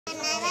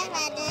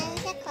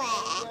sức khỏe.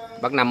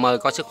 Bác Năm ơi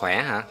có sức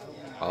khỏe hả?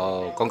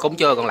 Ồ, con cúng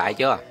chưa? Con lại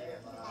chưa?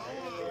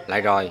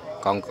 Lại rồi.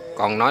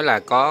 Còn nói là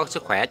có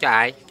sức khỏe cho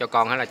ai? Cho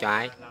con hay là cho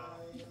ai?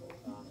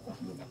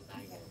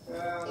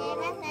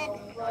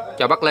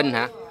 Cho bác Linh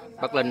hả?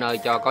 Bác Linh ơi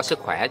cho có sức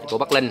khỏe của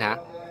bác Linh hả?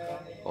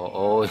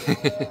 Ôi.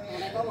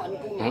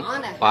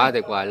 Quá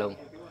tuyệt vời luôn.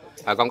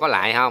 Con có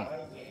lại không?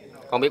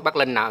 Con biết bác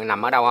Linh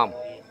nằm ở đâu không?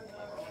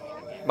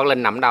 Bác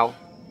Linh nằm ở đâu?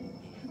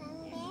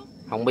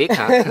 Không biết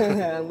hả?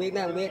 Không biết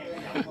nó không biết.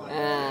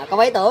 Con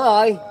mấy tuổi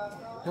rồi?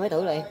 Mấy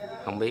tuổi rồi?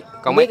 Không biết.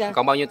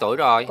 Con bao nhiêu tuổi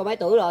rồi? Con mấy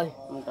tuổi rồi?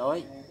 5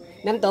 tuổi.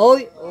 5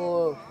 tuổi.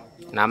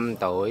 5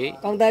 tuổi.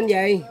 Con tên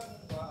gì?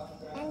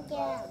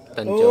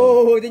 Tên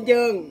Trường. Tên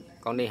Trường.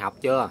 Con đi học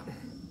chưa?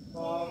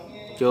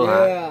 Chưa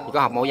hả? Có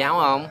học mẫu giáo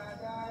không?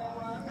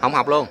 Không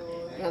học luôn.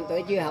 5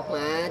 tuổi chưa học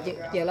mà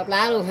chưa lắp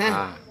lá luôn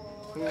ha.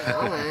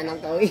 Nhỏ mà 5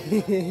 tuổi.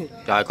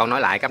 Rồi con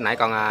nói lại cấp nãy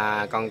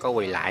con có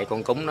quỳ lại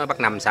con cúng nói bác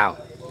Năm sao?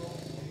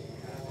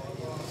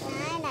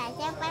 Nói là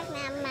chúc bác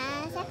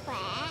Năm sức khỏe.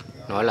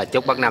 Nói là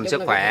chúc bác Năm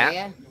sức khỏe.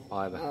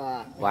 Thôi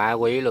quá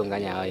quý luôn cả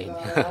nhà ơi.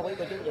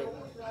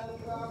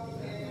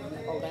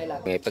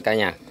 Nghiệp tất cả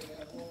nhà.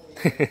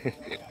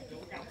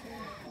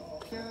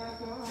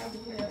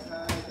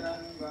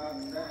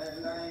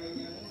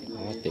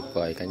 Tuyệt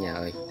vời cả nhà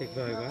ơi. Tuyệt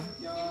vời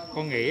quá.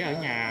 Con nghĩ ở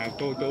nhà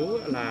cô chú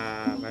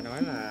là phải nói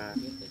là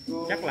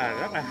chắc là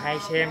rất là hay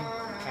xem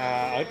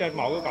ở trên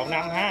mộ của cậu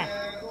Năm ha.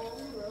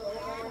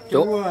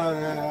 Chú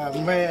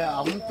mê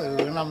ổng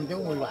từ năm chú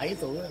 17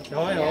 tuổi.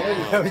 Trời ơi.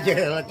 Bây giờ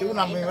là chú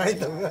 50 mấy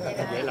tuổi.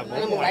 Vậy là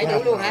 17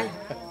 tuổi luôn hả?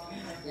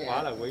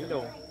 Quá là quý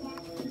luôn.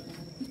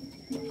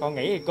 Con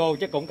nghĩ thì cô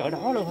chắc cũng cỡ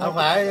đó luôn hả? Không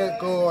phải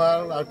cô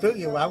ở trước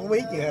giờ bà cũng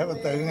biết gì hết, mà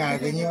từ ngày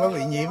tự nhiên bà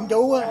bị nhiễm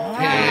chú á.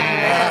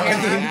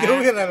 Nhiễm chú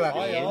cho nên là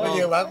bây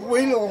giờ bà cũng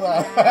quý luôn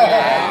rồi.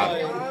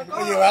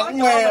 Bây giờ bà cũng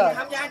mê rồi.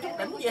 Tham gia chút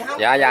đỉnh gì không?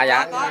 Dạ.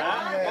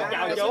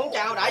 Chào chú,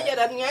 chào đại gia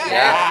đình nha.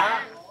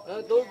 Dạ.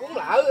 Tôi cũng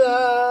lỡ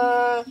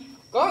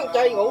có con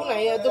chơi ngủ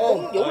này tôi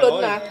cũng Vũ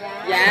Linh nè.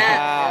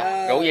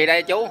 Dạ. Rượu gì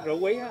đây chú? Rượu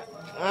quý á.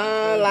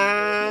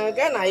 Là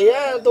cái này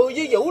á, tôi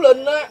với Vũ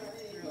Linh á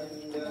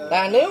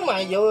là nếu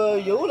mà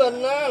Vũ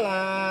Linh á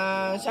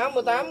là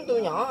 68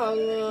 tôi nhỏ hơn,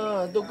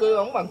 tôi kêu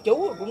ổng bằng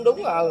chú cũng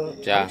đúng rồi.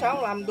 Dạ.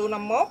 65 tôi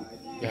 51.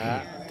 Dạ.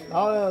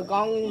 Thôi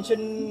con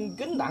xin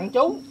kính tặng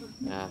chú.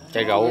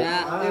 Chai rượu.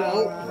 Chai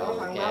rượu.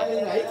 Phần đó đi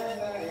nghỉ.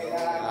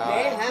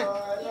 Dễ hả?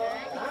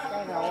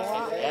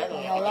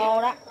 Bầu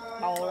lô đó,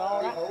 bầu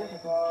lô đó.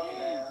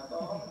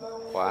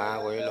 Quá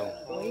quý luôn.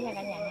 Quý nha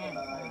cả nhà nha.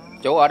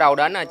 Chú ở đâu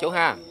đến chú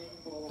ha?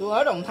 Tôi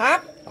ở Đồng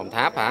Tháp. Đồng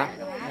Tháp hả?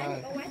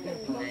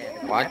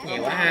 Quá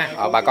nhiều quá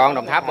ha. Bà con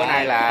Đồng Tháp bữa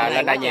nay là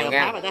lên đây nhiều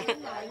nha.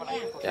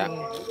 Dạ.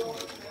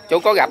 Chú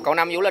có gặp cậu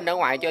Năm Vũ Linh ở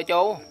ngoài chưa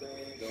chú?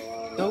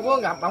 Tôi có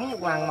gặp ổng một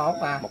lần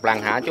à. Một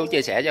lần hả? Chú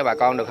chia sẻ cho bà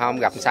con được không?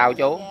 Gặp sao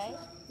chú?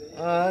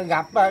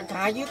 Gặp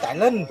Ca với Tài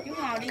Linh.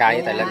 Ca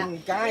với Tài Linh.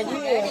 Ca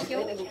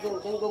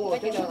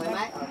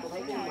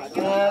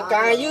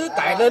với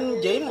Tài Linh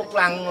chỉ một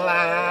lần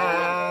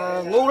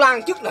là ngu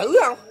lan chức nữ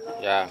không?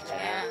 Dạ.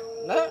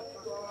 Đó.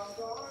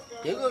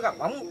 Chỉ có gặp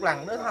ổng một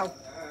lần nữa thôi.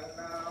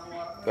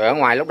 Rồi ở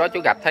ngoài lúc đó chú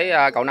gặp thấy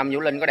cậu Năm Vũ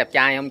Linh có đẹp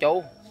trai không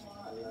chú?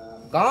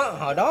 Có,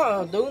 hồi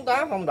đó tướng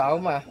tá phong độ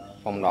mà.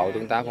 Phong độ,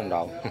 tướng tá phong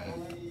độ.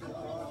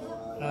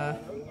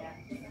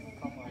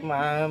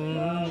 Mà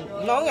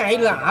nói ngay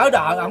là ở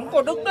đời ổng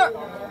có đức đó.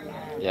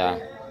 Dạ.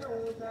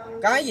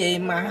 Cái gì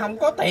mà không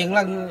có tiền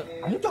là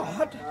ổng cho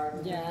hết.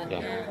 Dạ.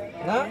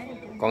 Đó.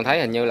 Con thấy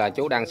hình như là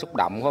chú đang xúc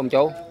động phải không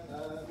chú?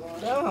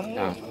 Đó không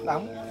xúc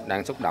động.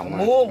 Đang xúc động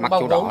mua mắt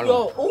chú đỏ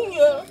luôn.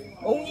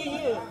 Uống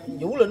với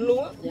Vũ Linh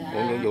luôn á.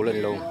 Uống với Vũ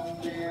Linh luôn.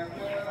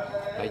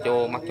 Thấy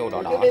chú mắt chú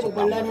đỏ đỏ. Chú đi một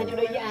mình lên hay chú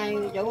đi với ai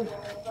chú?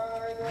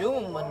 Chú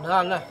mình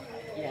lên nè.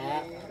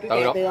 Dạ. Chú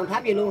Từ từ Đồng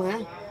Tháp về luôn hả?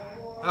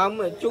 Không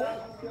mà chú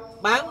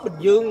bán Bình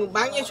Dương,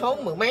 bán vé số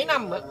mười mấy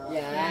năm rồi.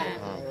 Dạ.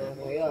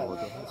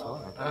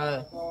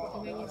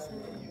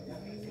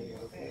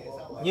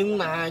 Nhưng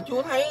mà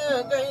chú thấy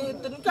cái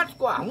tính cách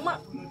của ổng á,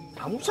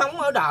 ổng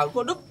sống ở đời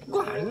có đức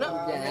có hạnh đó.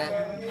 Dạ.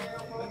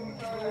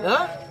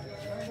 Đó.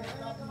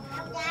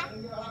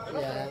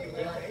 Dạ.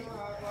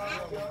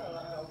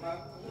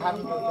 Thanh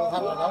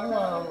là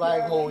đóng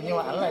vai mùi nhưng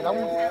mà ảnh lại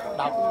đóng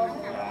độc,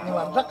 nhưng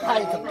mà rất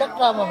hay. Thực chất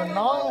ra mà mình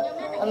nói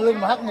anh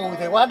Linh mà hát mùi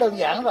thì quá đơn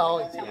giản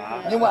rồi,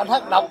 nhưng mà anh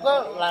hát độc á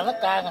là nó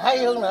càng hay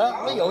hơn nữa.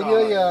 Ví dụ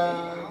như giờ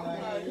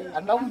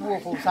anh đóng vua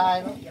phù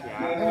sai đó,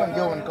 nếu mình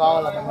vô mình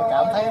coi là mình mới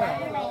cảm thấy là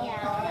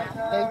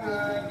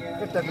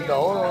cái trình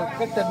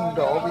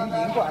độ biểu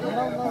diễn của anh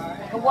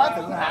nó quá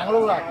thượng hạng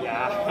luôn rồi.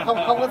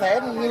 Không có thể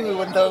như người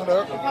bình thường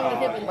được.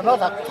 Mà nói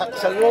thật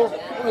sự luôn,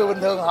 người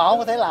bình thường họ không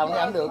có thể làm như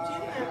anh được.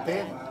 Thì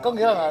có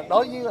nghĩa là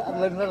đối với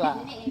anh Linh đó là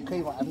khi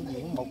mà anh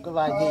diễn một cái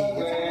vai gì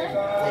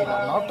thì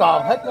là nó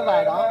tròn hết cái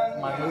vai đó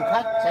mà người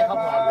khác sẽ không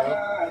làm được.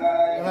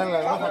 Cho nên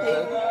là nó thật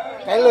sự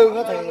cải lương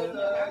đó thì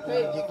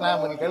Việt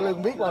Nam mình cải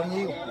lương biết bao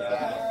nhiêu,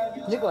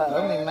 nhất là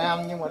ở miền Nam,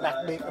 nhưng mà đặc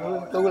biệt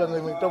tôi là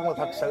người miền Trung mà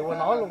thật sự mà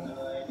nói luôn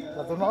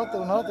là tôi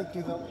nói tôi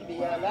chưa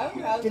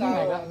 9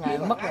 ngày đó, ngày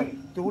mất rồi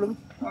chú đứng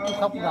chú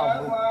khóc ròng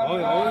luôn.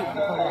 Ôi ôi.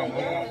 Không ròng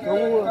luôn.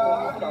 Chú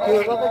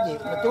chưa có cái gì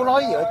mà chú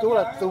nói với vợ chú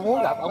là tôi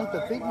muốn gặp ông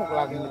trực tiếp một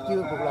lần mà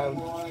chưa một lần,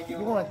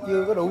 chú là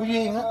chưa có đủ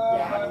duyên á,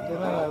 cho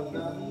nên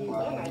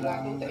là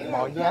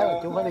mọi giá là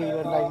chú phải đi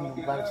lên đây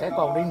và sẽ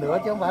còn đi nữa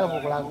chứ không phải là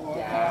một lần.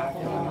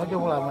 Nói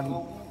chung là mình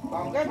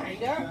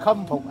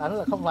khâm phục ảnh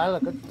là không phải là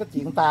cái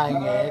chuyện tài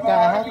nghệ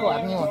ca hát của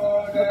ảnh, nhưng mà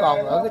nó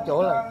còn ở cái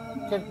chỗ là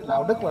cái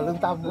đạo đức và lương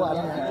tâm của anh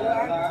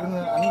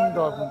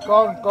rồi mình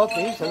có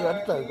kỹ sự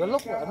ảnh từ cái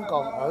lúc ảnh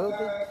còn ở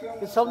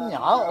cái xóm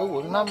nhỏ ở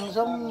quận 5,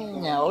 xóm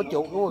nhà ở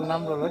chuột của quận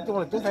 5 rồi. Nói chung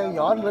là chú theo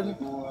dõi anh Linh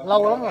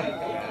lâu lắm rồi.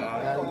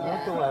 Nói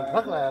chung là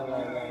rất là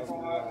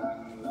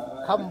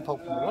khâm phục,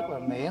 rất là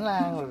nể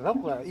nang, rất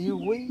là yêu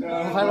quý,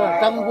 không phải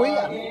là trân quý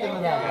ảnh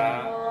trên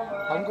nhà.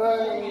 Không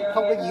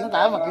có diễn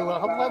tả, mặc dù là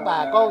không phải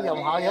bà con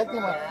dòng họ gì hết,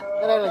 nhưng mà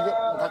cái đây là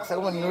thật sự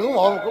mình ngưỡng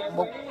mộ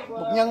một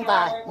nhân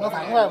tài. Nó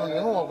thẳng ra mình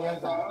ngưỡng mộ một nhân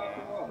tài.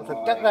 Thực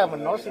chất ra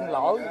mình nói xin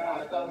lỗi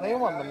nếu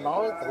mà mình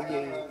nói tự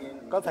gì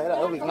có thể là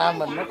ở Việt Nam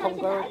mình nó không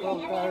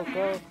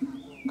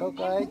có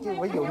cái chứ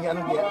ví dụ như anh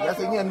giả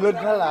sử như anh Linh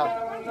đó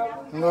là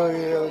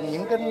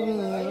những cái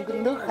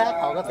nước khác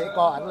họ có thể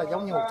coi ảnh là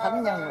giống như một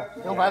thánh nhân rồi,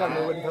 chứ không phải là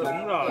người bình thường.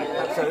 Đúng rồi.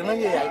 Thật sự nó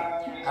như vậy,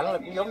 ảnh là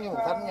cũng giống như một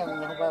thánh nhân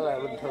nhưng không phải là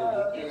bình thường.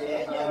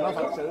 Nó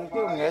thật sự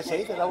chứ nghệ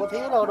sĩ thì đâu có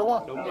thiếu đâu, đúng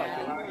không? Đúng rồi.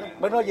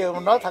 Bên bây giờ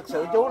mình nói thật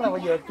sự chú này,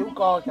 bây giờ chú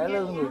coi cải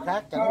lương người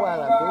khác chẳng qua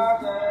là chú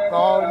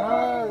coi nó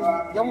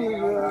giống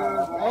như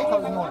ấy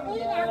thôi, nhưng mà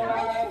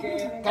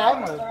cái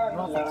mà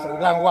nó thật sự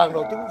đàng hoàng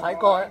rồi chú phải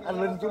coi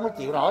anh Linh chú mới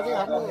chịu nổi chứ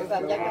không.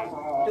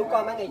 Chú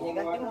coi mấy ngày gì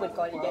đó chúng mình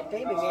coi giải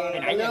trí mình nghe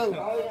cải lương,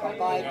 còn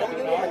coi chú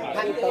mình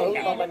thanh tượng,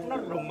 còn mình nó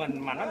rùng mình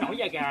mà nó nổi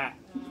da gà.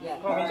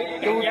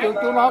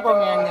 Chú nói con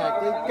nghe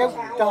nha,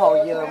 cái hồi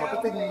giờ mà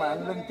cái tin mà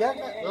anh Linh chết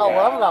á, lâu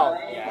lắm rồi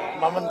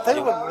mà mình thấy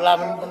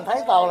mình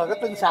thấy toàn là cái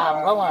tin xàm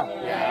không à.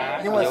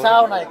 Nhưng mà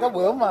sau này cái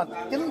bữa mà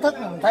chính thức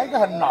mình thấy cái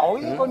hình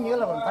nổi, có nghĩa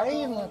là mình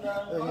thấy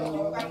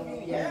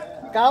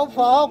cáo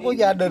phó của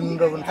gia đình,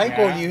 rồi mình thấy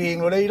cô Diệu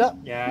Hiền rồi đi đó,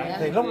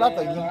 thì lúc đó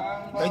tự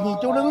nhiên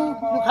chú đứng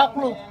chú khóc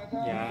luôn.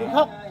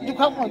 Chú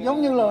khóc là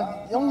giống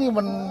như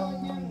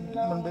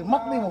mình bị mất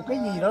đi một cái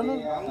gì đó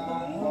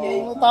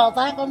nó to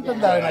tát lắm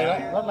trên đời này đó.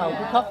 Bắt đầu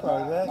chú khóc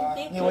rồi,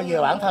 nhưng bây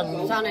giờ bản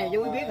thân sau này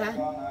chú biết hả?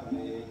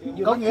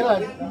 Có nghĩa là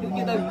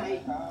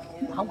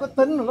không có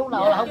tính, lúc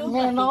đầu là không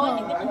nghe nói.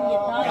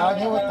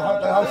 Nhưng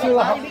mà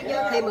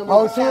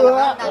hồi xưa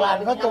á, là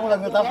nói chung là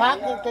người ta phát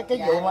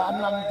cái vụ mà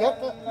anh Lâm chết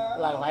á,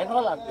 là phải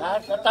nói là cả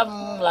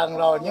 100 lần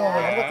rồi, nhưng mà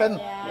mình không có tin.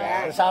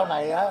 Rồi sau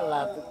này á,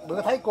 là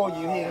bữa thấy cô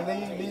Diệu Hiền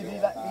đi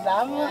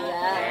đám á,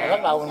 bắt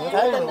đầu mình mới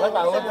thấy, mình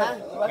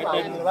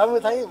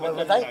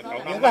mới thấy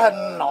những cái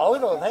hình nổi,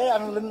 rồi thấy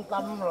anh Linh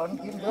Tâm rồi anh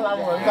Kim Tử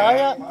Long rồi tới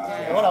á,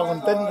 rồi bắt đầu mình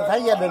tin, rồi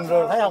thấy gia đình,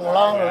 rồi thấy Hồng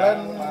Loan rồi lên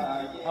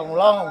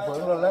Hồng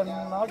Phượng rồi lên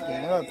nói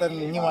chuyện rồi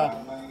tin. Nhưng mà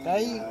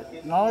cái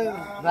nói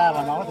ra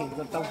mà nói thì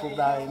trong cuộc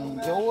đời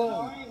chú á,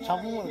 sống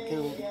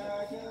kêu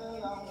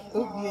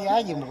ước với giá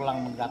gì một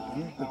lần mình gặp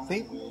những trực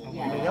tiếp,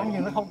 giống như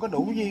nó không có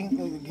đủ duyên.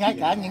 Ngay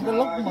cả những cái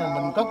lúc mà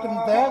mình có kinh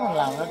tế, mình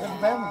làm ra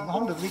kinh tế, mình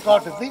không được đi coi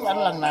trực tiếp anh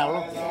lần nào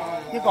luôn.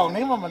 Chứ còn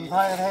nếu mà mình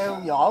theo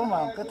dõi mà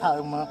cái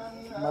thời mà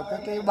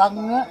cái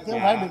băng á, chứ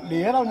không phải được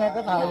đĩa đâu nha,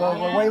 cái thời mà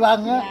quay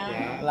băng á,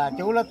 là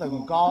chú đã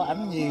từng coi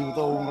ảnh nhiều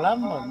tuồng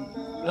lắm. Mà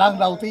lần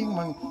đầu tiên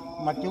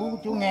mà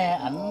chú nghe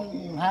ảnh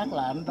hát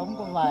là ảnh đóng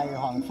cái vai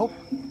Hoàng Phúc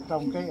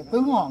trong cái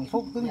tướng Hoàng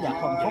Phúc, tướng giặc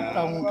Hoàng Phúc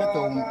trong cái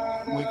tuồng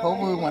Nguyệt Khổ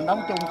Vương, mà ảnh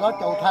đóng chung có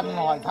Châu Thanh,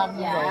 Hoài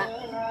Thanh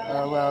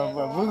rồi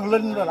và Vương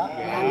Linh rồi đó,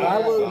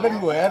 Linh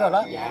Huệ rồi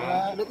đó.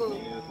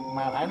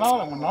 Mà phải nói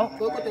là mình nói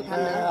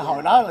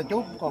hồi đó là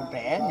chú còn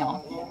trẻ nhỏ,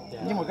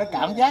 nhưng mà cái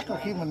cảm giác là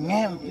khi mình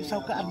nghe sao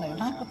cái anh này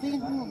nó có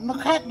tiếng nó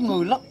khác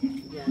người lắm,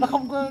 nó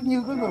không có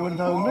như cái người bình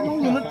thường, nó giống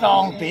như nó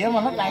tròn trịa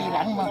mà nó đầy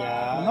đặn, mà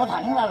mình nói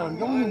thẳng ra là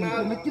giống như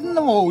mình nó chín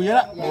nó mùi vậy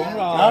đó.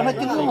 Nó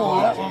chín nó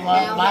mùi đó.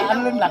 Mà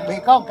anh Linh đặc biệt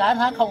có một cái anh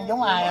hát không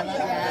giống ai đó.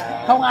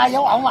 Không ai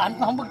giống ổng, mà anh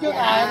không bắt chước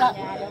ai đó.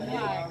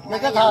 Chứ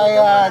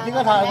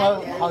cái thời mà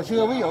hồi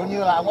xưa ví dụ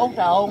như là ông Út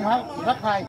Trà Ôn hát rất hay,